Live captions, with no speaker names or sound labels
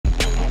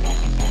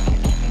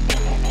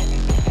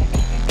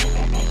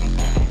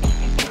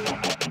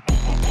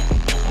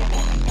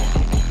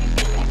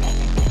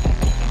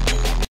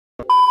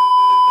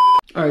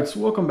Alright, so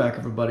welcome back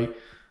everybody.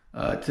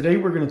 Today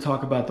we're going to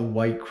talk about the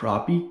white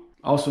crappie,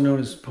 also known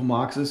as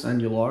Pomoxis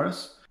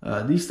annularis.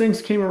 These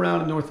things came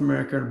around in North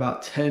America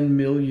about 10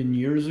 million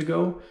years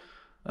ago.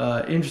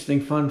 Interesting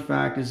fun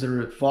fact is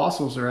that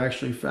fossils are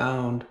actually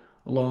found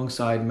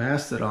alongside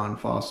mastodon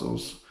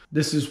fossils.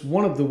 This is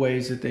one of the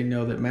ways that they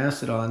know that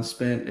mastodons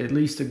spent at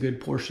least a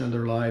good portion of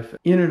their life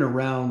in and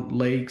around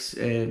lakes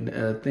and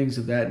things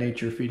of that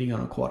nature, feeding on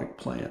aquatic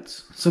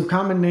plants. Some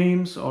common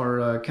names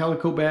are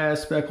calico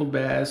bass, speckled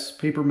bass,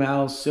 paper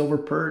mouse, silver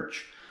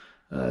perch,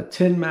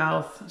 tin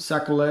mouth,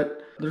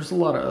 sacolet. There's a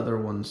lot of other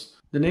ones.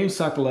 The name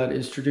sacolet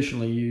is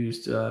traditionally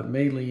used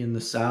mainly in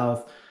the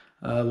South,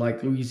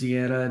 like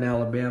Louisiana and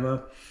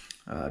Alabama,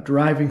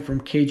 deriving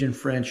from Cajun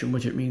French, in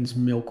which it means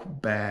milk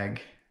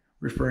bag,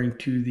 referring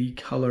to the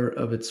color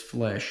of its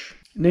flesh.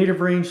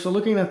 Native range, so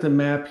looking at the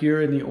map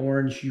here in the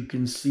orange, you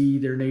can see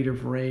their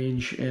native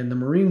range, and the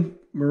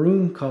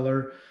maroon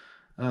color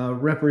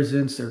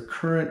represents their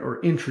current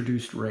or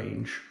introduced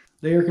range.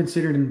 They are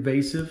considered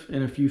invasive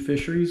in a few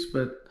fisheries,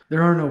 but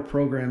there are no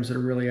programs that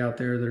are really out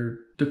there that are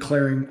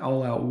declaring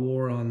all-out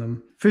war on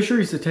them.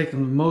 Fisheries that take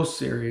them the most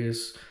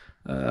serious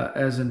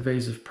as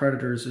invasive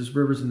predators is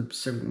rivers in the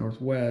Pacific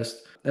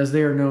Northwest, as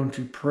they are known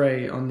to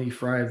prey on the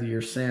fry of the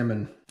year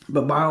salmon.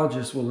 But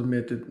biologists will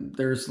admit that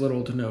there's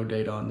little to no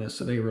data on this,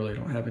 so they really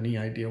don't have any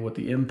idea what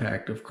the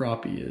impact of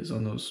crappie is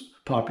on those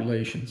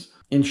populations.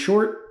 In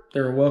short,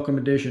 they're a welcome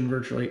addition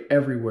virtually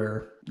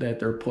everywhere that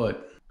they're put.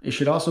 It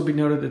should also be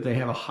noted that they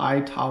have a high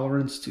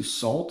tolerance to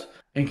salt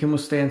and can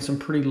withstand some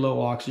pretty low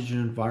oxygen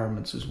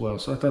environments as well,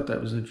 so I thought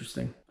that was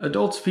interesting.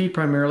 Adults feed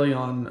primarily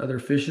on other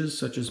fishes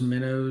such as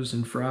minnows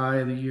and fry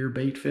of the year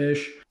bait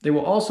fish. They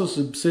will also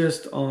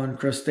subsist on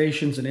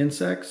crustaceans and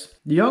insects.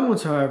 The young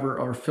ones, however,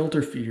 are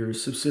filter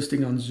feeders,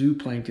 subsisting on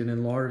zooplankton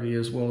and larvae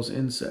as well as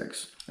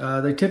insects.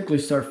 They typically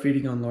start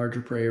feeding on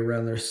larger prey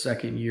around their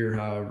second year,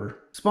 however.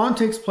 Spawn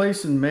takes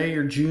place in May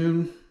or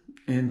June,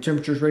 and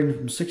temperatures ranging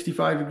from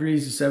 65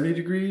 degrees to 70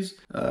 degrees.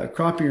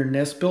 Crappie are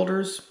nest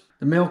builders.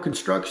 The male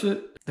constructs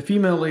it. The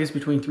female lays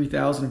between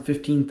 3,000 and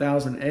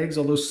 15,000 eggs,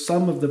 although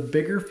some of the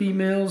bigger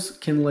females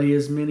can lay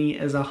as many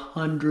as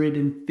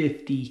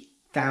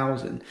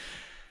 150,000.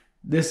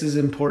 This is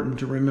important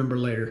to remember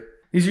later.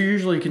 These are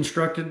usually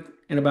constructed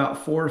in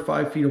about 4 or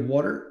 5 feet of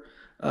water,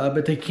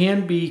 but they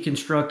can be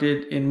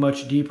constructed in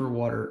much deeper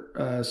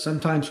water.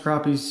 Sometimes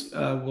crappies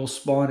will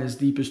spawn as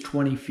deep as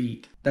 20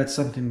 feet. That's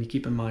something to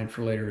keep in mind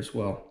for later as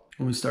well,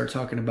 when we start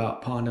talking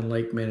about pond and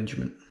lake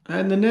management.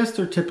 And the nests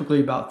are typically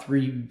about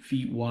 3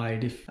 feet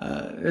wide.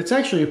 It's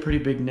actually a pretty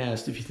big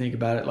nest if you think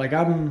about it. Like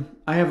I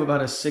have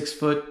about a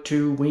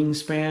 6'2"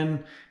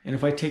 wingspan, and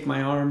if I take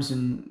my arms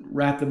and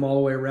wrap them all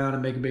the way around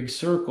and make a big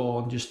circle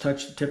and just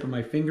touch the tip of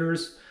my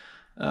fingers,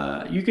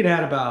 you could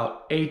add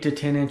about 8 to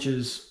 10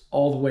 inches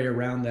all the way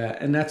around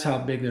that, and that's how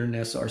big their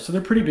nests are. So they're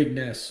pretty big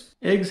nests.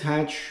 Eggs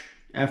hatch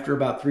after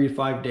about 3 to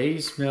 5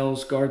 days.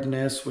 Males guard the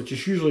nest, which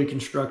is usually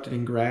constructed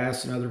in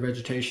grass and other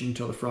vegetation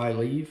until the fry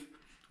leave,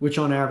 which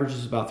on average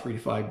is about 3 to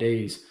 5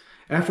 days.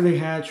 After they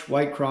hatch,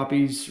 white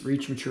crappies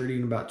reach maturity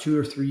in about 2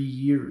 or 3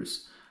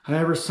 years.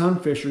 However, some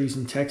fisheries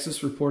in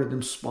Texas reported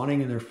them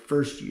spawning in their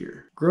first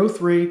year.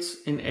 Growth rates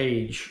and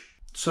age.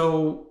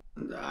 So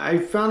I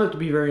found it to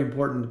be very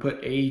important to put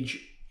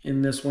age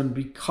in this one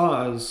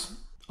because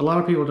a lot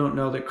of people don't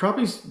know that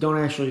crappies don't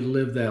actually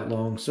live that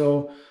long.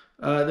 So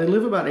they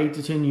live about 8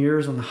 to 10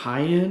 years on the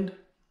high end.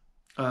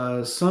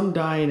 Some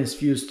die in as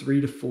few as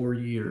 3 to 4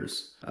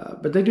 years.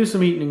 But they do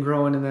some eating and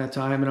growing in that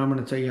time, and I'm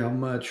going to tell you how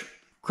much.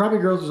 Crappie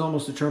growth is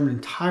almost determined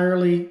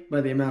entirely by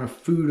the amount of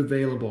food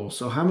available.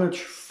 So how much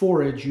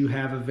forage you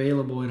have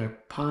available in a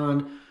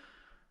pond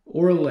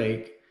or a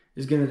lake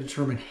is going to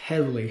determine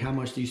heavily how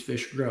much these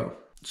fish grow.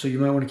 So you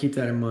might want to keep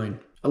that in mind.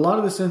 A lot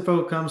of this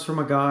info comes from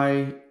a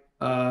guy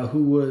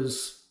who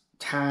was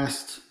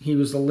tasked. He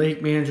was the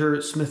lake manager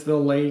at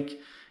Smithville Lake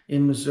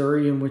in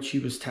Missouri, in which he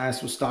was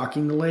tasked with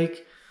stocking the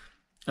lake.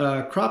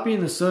 Crappie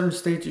in the southern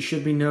states, it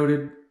should be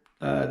noted,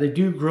 they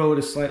do grow at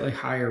a slightly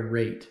higher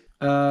rate.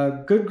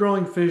 Good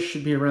growing fish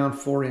should be around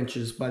 4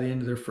 inches by the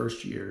end of their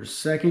first year.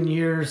 Second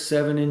year,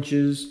 7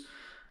 inches.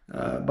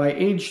 By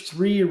age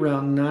 3,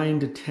 around 9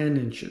 to 10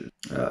 inches.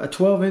 A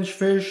 12-inch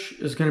fish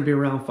is going to be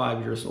around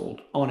 5 years old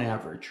on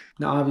average.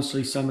 Now,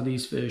 obviously, some of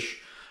these fish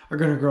are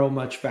going to grow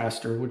much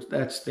faster, which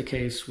that's the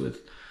case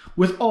with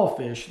all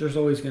fish. There's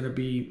always going to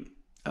be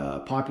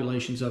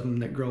populations of them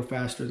that grow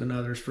faster than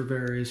others for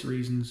various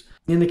reasons.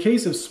 In the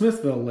case of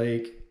Smithville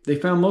Lake, they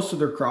found most of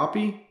their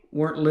crappie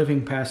weren't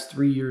living past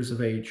 3 years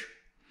of age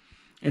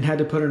and had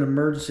to put an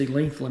emergency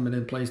length limit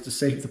in place to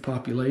save the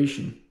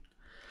population.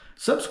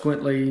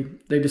 Subsequently,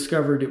 they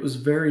discovered it was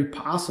very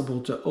possible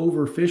to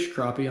overfish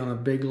crappie on a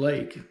big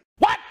lake.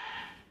 What?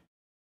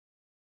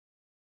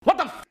 What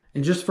the f?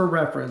 And just for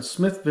reference,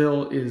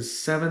 Smithville is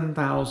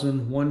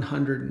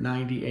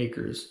 7,190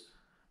 acres,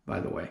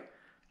 by the way.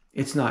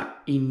 It's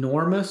not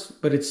enormous,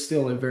 but it's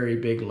still a very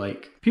big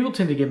lake. People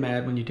tend to get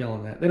mad when you tell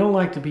them that. They don't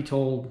like to be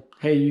told,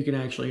 hey, you can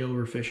actually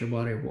overfish a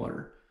body of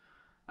water.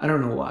 I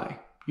don't know why.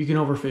 You can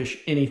overfish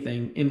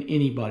anything in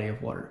any body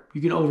of water.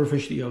 You can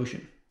overfish the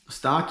ocean.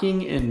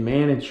 Stocking and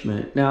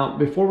management. Now,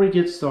 before we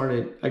get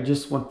started, I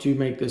just want to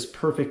make this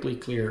perfectly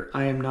clear.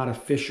 I am not a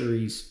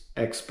fisheries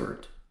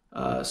expert.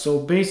 So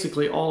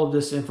basically all of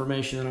this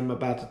information that I'm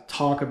about to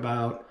talk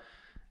about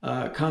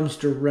comes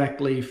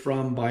directly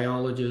from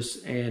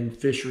biologists and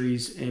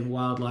fisheries and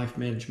wildlife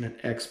management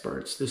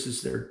experts. This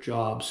is their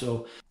job.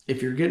 So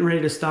if you're getting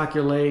ready to stock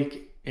your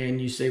lake and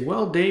you say,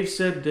 well, Dave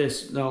said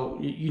this, no,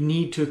 you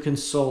need to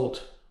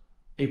consult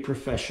a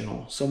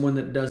professional, someone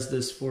that does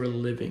this for a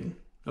living.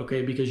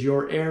 Okay, because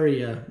your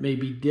area may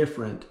be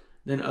different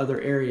than other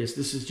areas.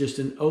 This is just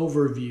an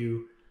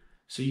overview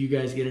so you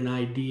guys get an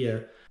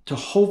idea to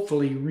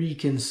hopefully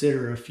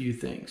reconsider a few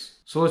things.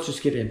 So let's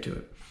just get into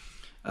it.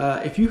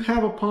 If you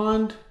have a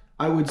pond,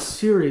 I would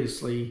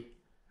seriously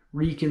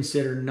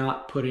reconsider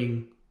not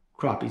putting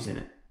crappies in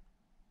it.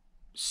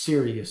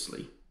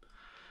 Seriously.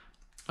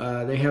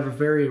 They have a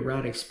very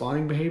erratic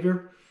spawning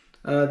behavior.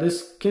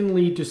 This can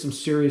lead to some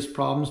serious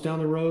problems down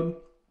the road.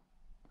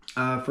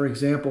 For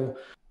example,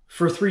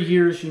 for 3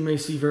 years, you may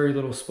see very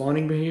little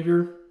spawning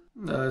behavior,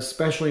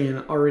 especially in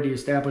already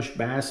established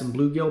bass and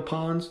bluegill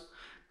ponds.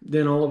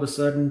 Then all of a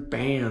sudden,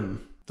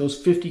 bam, those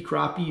 50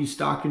 crappie you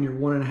stocked in your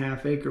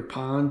 1.5 acre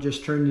pond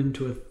just turned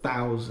into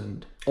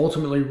 1,000,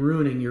 ultimately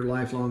ruining your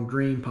lifelong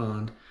dream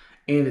pond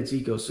and its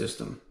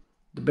ecosystem.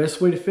 The best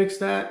way to fix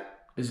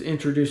that is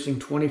introducing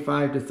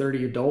 25 to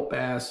 30 adult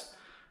bass,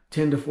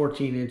 10 to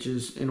 14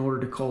 inches, in order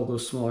to cull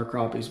those smaller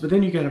crappies. But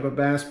then you can have a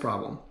bass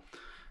problem.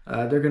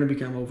 They're going to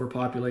become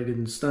overpopulated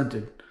and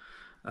stunted.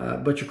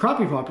 But your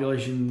crappie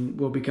population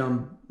will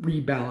become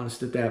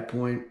rebalanced at that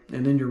point,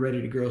 and then you're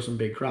ready to grow some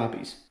big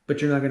crappies.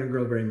 But you're not going to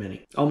grow very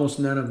many. Almost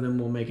none of them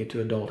will make it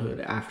to adulthood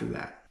after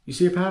that. You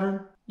see a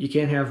pattern? You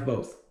can't have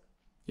both.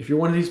 If you're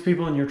one of these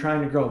people and you're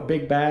trying to grow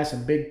big bass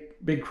and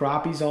big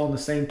crappies all in the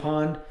same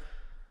pond,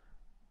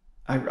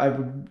 I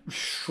would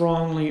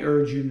strongly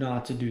urge you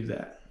not to do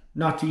that.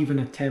 Not to even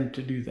attempt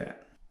to do that.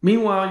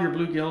 Meanwhile, your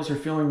bluegills are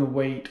feeling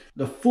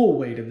the full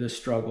weight of this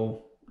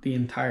struggle the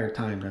entire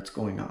time that's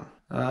going on.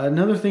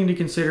 Another thing to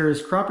consider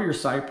is crappie or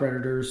site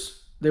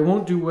predators. They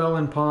won't do well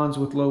in ponds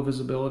with low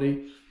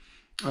visibility.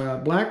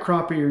 Black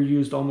crappie are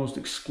used almost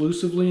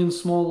exclusively in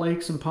small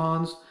lakes and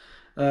ponds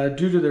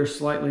due to their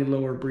slightly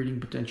lower breeding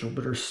potential,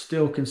 but are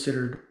still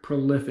considered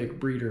prolific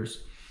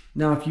breeders.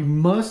 Now, if you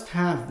must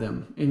have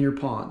them in your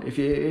pond, if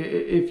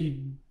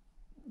you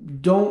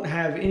don't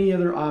have any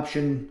other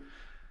option,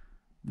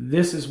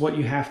 this is what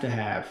you have to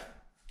have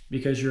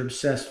because you're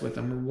obsessed with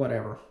them or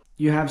whatever.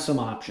 You have some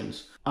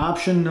options.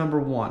 Option number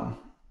 1,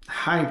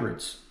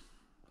 hybrids.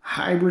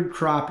 Hybrid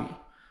crappie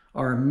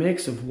are a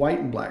mix of white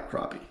and black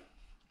crappie.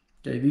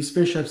 Okay, these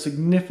fish have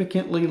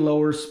significantly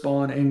lower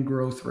spawn and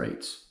growth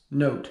rates.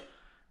 Note,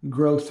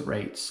 growth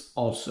rates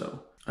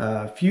also.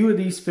 Few of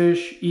these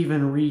fish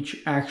even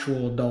reach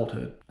actual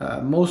adulthood,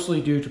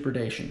 mostly due to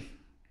predation,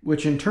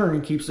 which in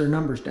turn keeps their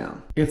numbers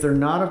down. If they're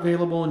not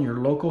available in your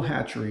local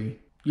hatchery,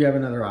 you have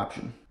another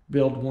option.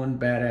 Build one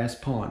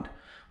badass pond.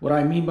 What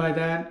I mean by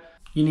that,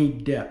 you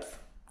need depth,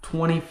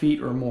 20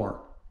 feet or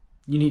more.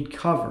 You need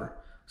cover.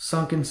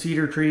 Sunken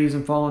cedar trees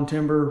and fallen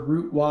timber,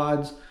 root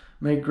wads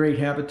make great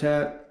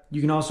habitat. You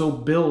can also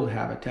build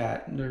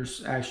habitat.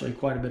 There's actually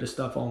quite a bit of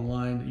stuff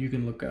online that you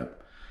can look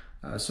up.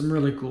 Some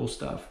really cool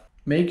stuff.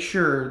 Make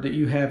sure that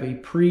you have a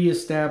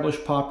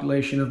pre-established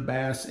population of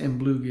bass and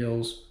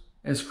bluegills,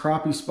 as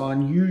crappie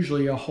spawn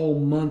usually a whole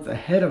month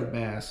ahead of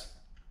bass,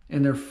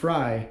 and their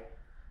fry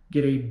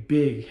get a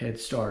big head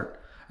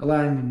start,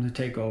 allowing them to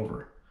take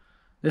over.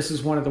 This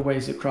is one of the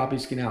ways that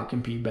crappies can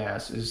outcompete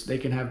bass, is they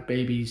can have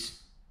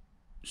babies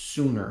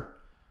sooner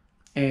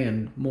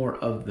and more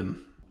of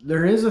them.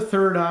 There is a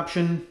third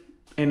option,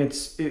 and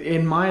it's,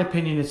 in my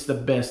opinion, it's the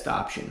best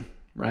option,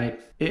 right?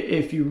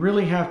 If you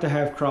really have to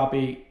have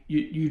crappie,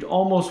 you'd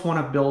almost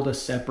want to build a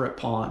separate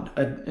pond,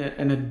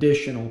 an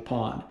additional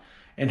pond,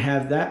 and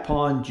have that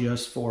pond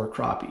just for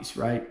crappies,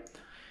 right?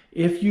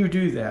 If you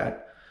do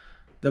that,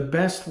 the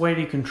best way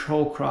to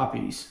control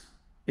crappies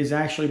is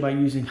actually by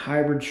using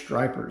hybrid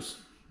stripers,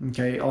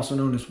 okay, also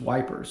known as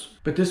wipers.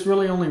 But this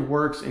really only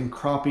works in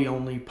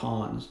crappie-only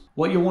ponds.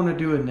 What you'll want to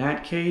do in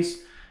that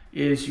case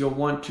is you'll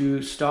want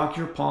to stock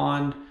your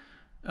pond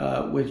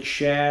with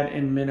shad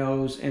and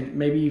minnows and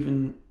maybe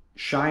even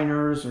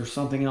shiners or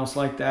something else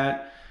like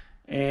that.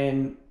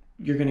 And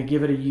you're going to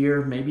give it a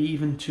year, maybe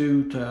even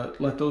 2, to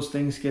let those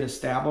things get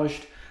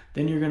established.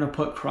 Then you're going to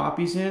put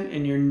crappies in,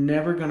 and you're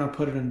never going to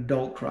put an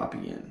adult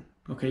crappie in.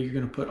 Okay, you're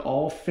going to put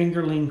all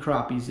fingerling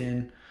crappies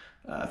in,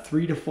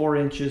 3 to 4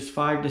 inches,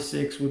 5 to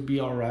 6 would be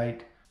all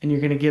right. And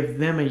you're going to give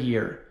them a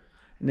year.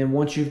 And then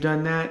once you've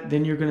done that,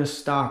 then you're going to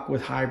stock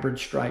with hybrid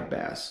striped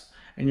bass.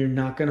 And you're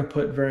not going to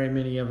put very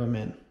many of them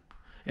in.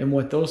 And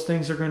what those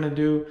things are going to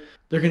do,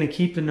 they're going to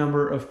keep the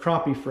number of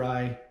crappie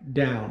fry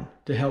down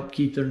to help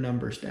keep their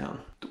numbers down.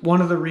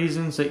 One of the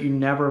reasons that you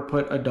never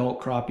put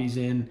adult crappies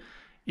in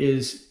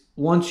is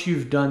once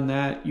you've done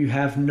that, you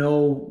have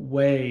no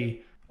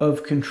way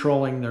of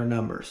controlling their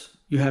numbers.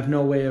 You have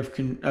no way of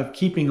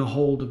keeping a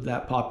hold of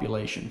that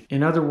population.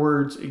 In other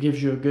words, it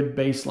gives you a good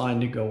baseline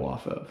to go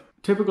off of.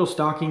 Typical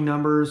stocking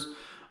numbers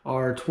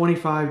are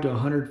 25 to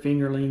 100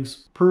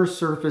 fingerlings per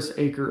surface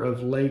acre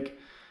of lake,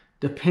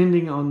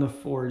 depending on the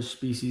forage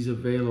species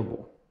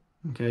available.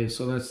 Okay,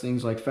 so that's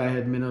things like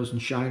fathead minnows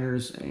and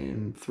shiners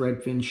and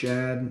threadfin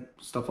shad,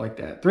 stuff like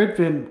that.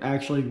 Threadfin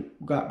actually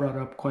got brought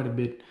up quite a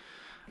bit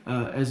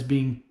as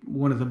being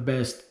one of the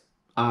best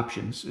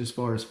options as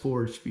far as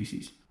forage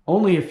species.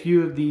 Only a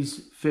few of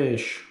these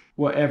fish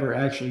will ever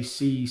actually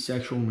see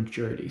sexual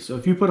maturity. So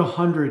if you put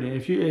 100 in,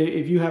 if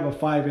you have a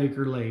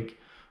 5-acre lake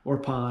or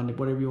pond,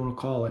 whatever you want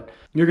to call it,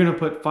 you're going to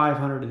put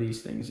 500 of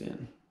these things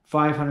in.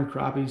 500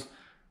 crappies,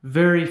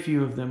 very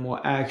few of them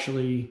will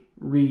actually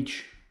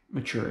reach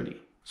maturity.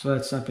 So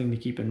that's something to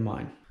keep in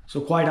mind. So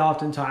quite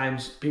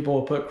oftentimes people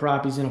will put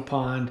crappies in a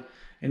pond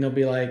and they'll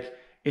be like,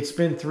 it's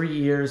been 3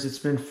 years, it's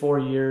been 4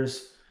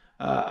 years.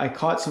 I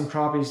caught some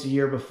crappies the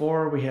year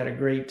before, we had a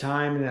great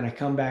time, and then I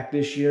come back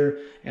this year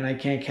and I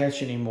can't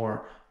catch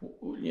anymore.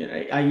 You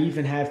know, I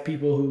even have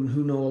people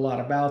who know a lot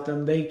about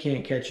them, they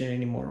can't catch it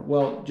anymore.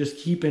 Well, just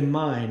keep in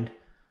mind,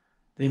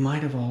 they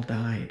might have all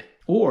died.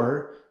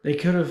 Or they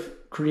could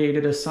have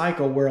created a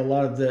cycle where a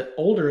lot of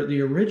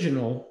the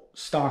original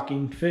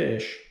stocking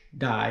fish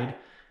died,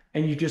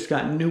 and you just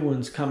got new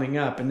ones coming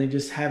up, and they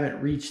just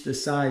haven't reached the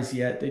size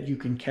yet that you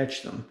can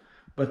catch them,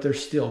 but they're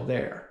still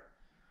there.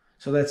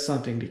 So that's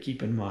something to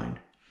keep in mind.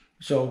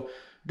 So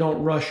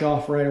don't rush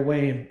off right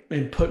away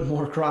and put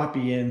more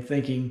crappie in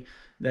thinking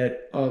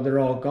that, oh, they're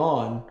all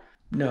gone.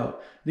 No,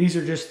 these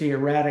are just the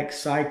erratic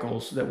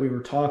cycles that we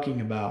were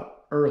talking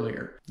about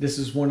earlier. This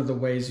is one of the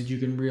ways that you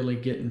can really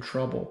get in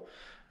trouble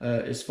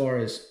as far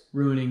as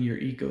ruining your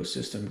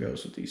ecosystem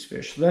goes with these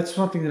fish. So that's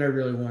something that I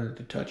really wanted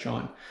to touch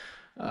on.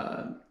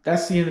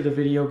 That's the end of the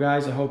video,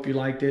 guys. I hope you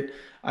liked it.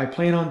 I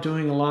plan on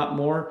doing a lot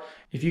more.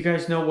 If you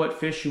guys know what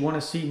fish you want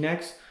to see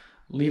next,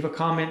 leave a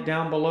comment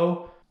down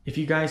below. If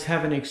you guys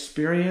have an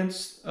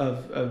experience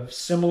of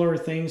similar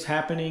things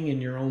happening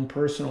in your own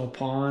personal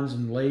ponds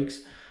and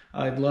lakes,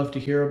 I'd love to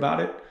hear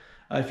about it.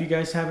 If you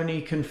guys have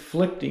any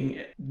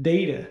conflicting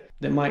data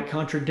that might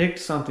contradict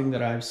something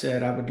that I've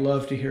said, I would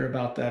love to hear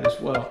about that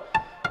as well.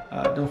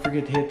 Don't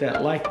forget to hit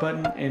that like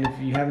button, and if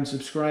you haven't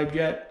subscribed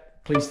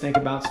yet, please think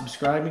about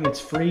subscribing.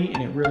 It's free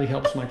and it really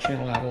helps my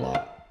channel out a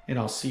lot. And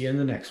I'll see you in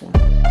the next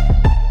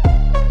one.